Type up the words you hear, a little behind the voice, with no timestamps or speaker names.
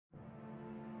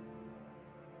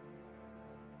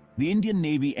The Indian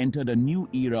Navy entered a new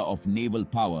era of naval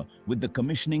power with the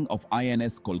commissioning of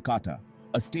INS Kolkata,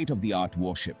 a state-of-the-art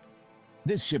warship.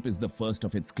 This ship is the first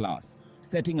of its class,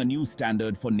 setting a new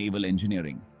standard for naval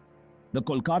engineering. The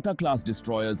Kolkata-class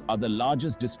destroyers are the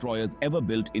largest destroyers ever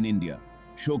built in India,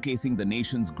 showcasing the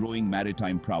nation's growing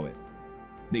maritime prowess.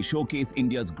 They showcase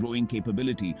India's growing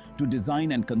capability to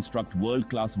design and construct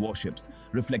world-class warships,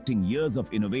 reflecting years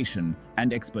of innovation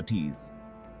and expertise.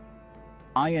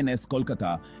 INS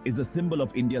Kolkata is a symbol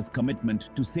of India's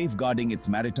commitment to safeguarding its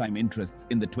maritime interests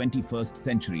in the 21st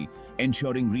century,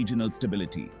 ensuring regional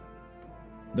stability.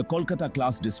 The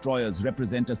Kolkata-class destroyers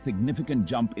represent a significant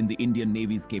jump in the Indian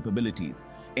Navy's capabilities,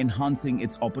 enhancing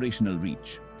its operational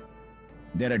reach.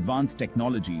 Their advanced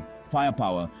technology,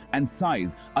 firepower, and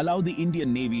size allow the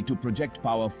Indian Navy to project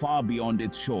power far beyond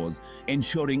its shores,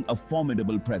 ensuring a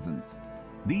formidable presence.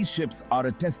 These ships are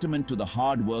a testament to the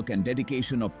hard work and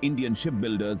dedication of Indian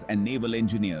shipbuilders and naval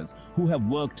engineers who have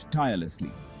worked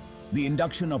tirelessly. The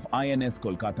induction of INS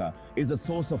Kolkata is a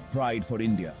source of pride for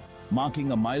India,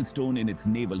 marking a milestone in its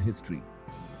naval history.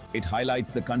 It highlights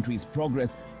the country's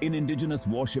progress in indigenous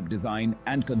warship design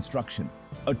and construction,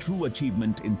 a true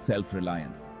achievement in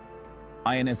self-reliance.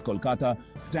 INS Kolkata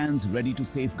stands ready to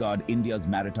safeguard India's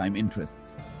maritime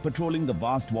interests, patrolling the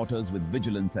vast waters with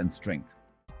vigilance and strength.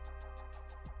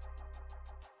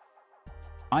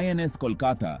 INS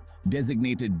Kolkata,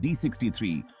 designated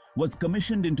D-63, was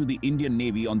commissioned into the Indian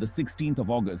Navy on the 16th of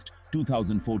August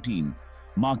 2014,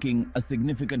 marking a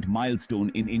significant milestone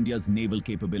in India's naval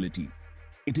capabilities.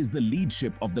 It is the lead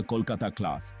ship of the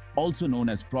Kolkata-class, also known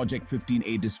as Project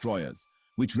 15A destroyers,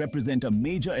 which represent a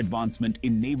major advancement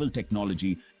in naval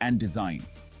technology and design.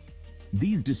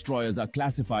 These destroyers are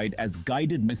classified as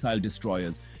guided missile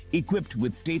destroyers equipped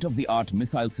with state-of-the-art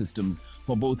missile systems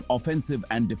for both offensive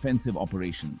and defensive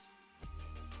operations.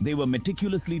 They were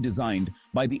meticulously designed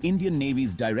by the Indian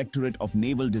Navy's Directorate of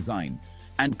Naval Design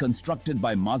and constructed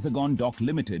by Mazagon Dock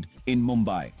Limited in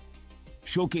Mumbai,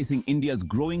 showcasing India's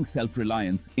growing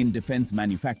self-reliance in defense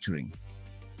manufacturing.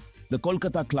 The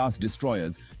Kolkata-class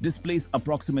destroyers displace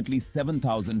approximately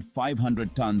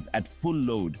 7,500 tons at full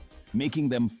load, making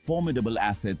them formidable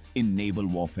assets in naval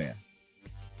warfare.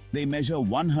 They measure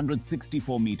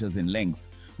 164 meters in length,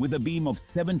 with a beam of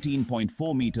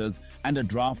 17.4 meters and a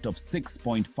draft of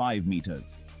 6.5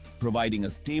 meters, providing a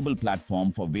stable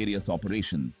platform for various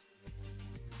operations.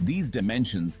 These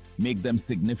dimensions make them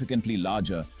significantly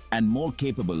larger and more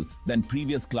capable than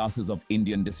previous classes of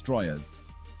Indian destroyers,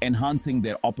 enhancing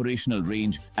their operational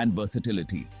range and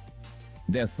versatility.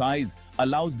 Their size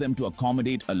allows them to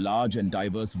accommodate a large and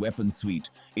diverse weapon suite,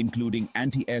 including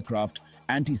anti-aircraft,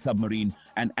 anti-submarine,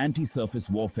 and anti-surface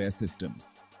warfare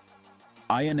systems.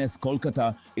 INS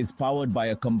Kolkata is powered by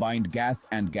a combined gas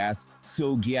and gas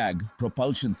SOGIAG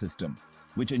propulsion system,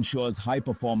 which ensures high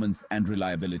performance and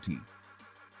reliability.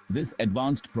 This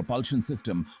advanced propulsion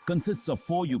system consists of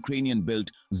 4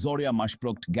 Ukrainian-built Zorya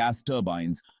Mashprokt gas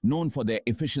turbines known for their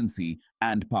efficiency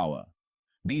and power.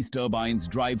 These turbines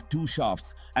drive 2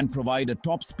 shafts and provide a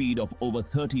top speed of over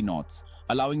 30 knots,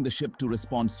 allowing the ship to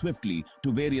respond swiftly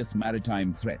to various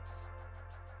maritime threats.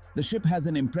 The ship has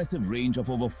an impressive range of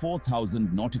over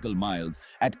 4,000 nautical miles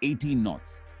at 18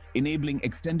 knots, enabling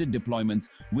extended deployments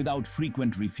without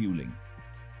frequent refueling.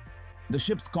 The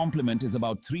ship's complement is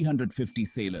about 350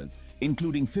 sailors,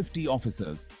 including 50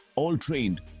 officers, all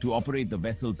trained to operate the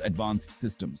vessel's advanced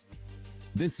systems.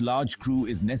 This large crew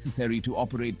is necessary to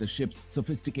operate the ship's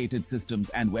sophisticated systems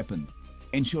and weapons,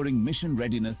 ensuring mission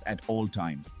readiness at all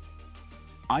times.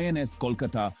 INS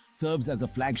Kolkata serves as a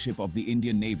flagship of the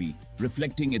Indian Navy,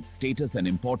 reflecting its status and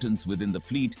importance within the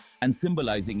fleet and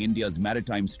symbolizing India's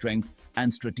maritime strength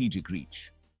and strategic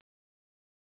reach.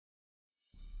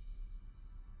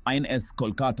 INS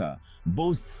Kolkata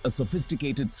boasts a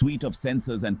sophisticated suite of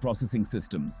sensors and processing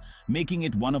systems, making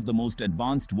it one of the most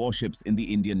advanced warships in the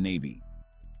Indian Navy.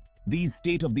 These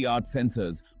state-of-the-art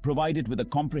sensors provide it with a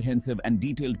comprehensive and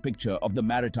detailed picture of the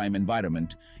maritime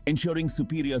environment, ensuring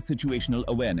superior situational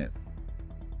awareness.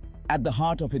 At the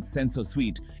heart of its sensor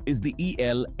suite is the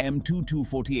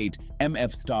EL-M2248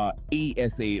 MF-STAR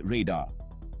AESA radar,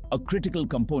 a critical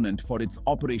component for its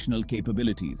operational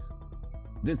capabilities.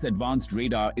 This advanced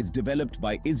radar is developed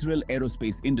by Israel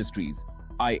Aerospace Industries,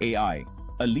 IAI,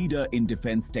 a leader in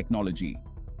defense technology.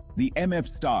 The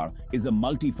MF-STAR is a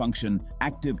multi-function,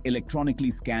 active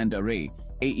electronically scanned array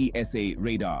AESA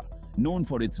radar, known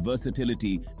for its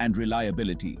versatility and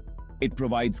reliability. It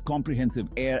provides comprehensive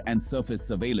air and surface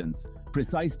surveillance,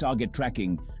 precise target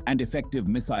tracking, and effective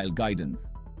missile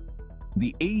guidance.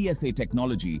 The AESA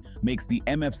technology makes the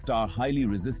MF Star highly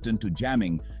resistant to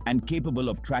jamming and capable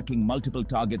of tracking multiple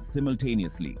targets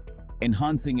simultaneously,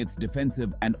 enhancing its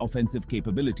defensive and offensive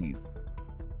capabilities.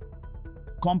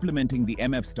 Complementing the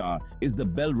MF Star is the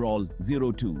Bellroll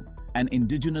 02, an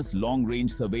indigenous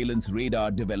long-range surveillance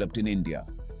radar developed in India.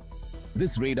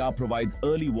 This radar provides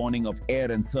early warning of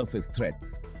air and surface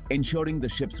threats, ensuring the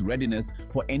ship's readiness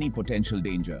for any potential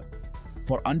danger.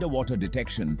 For underwater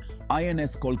detection,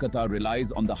 INS Kolkata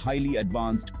relies on the highly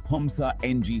advanced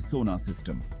HUMSA-NG sonar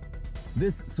system.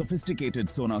 This sophisticated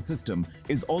sonar system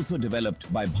is also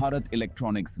developed by Bharat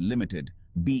Electronics Limited,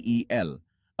 BEL,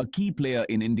 a key player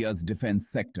in India's defense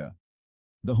sector.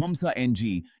 The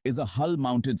HUMSA-NG is a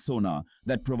hull-mounted sonar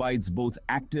that provides both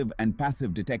active and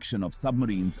passive detection of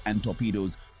submarines and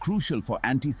torpedoes, crucial for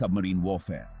anti-submarine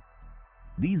warfare.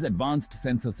 These advanced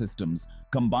sensor systems,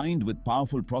 combined with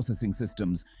powerful processing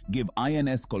systems, give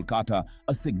INS Kolkata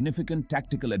a significant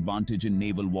tactical advantage in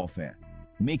naval warfare,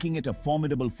 making it a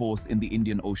formidable force in the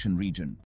Indian Ocean region.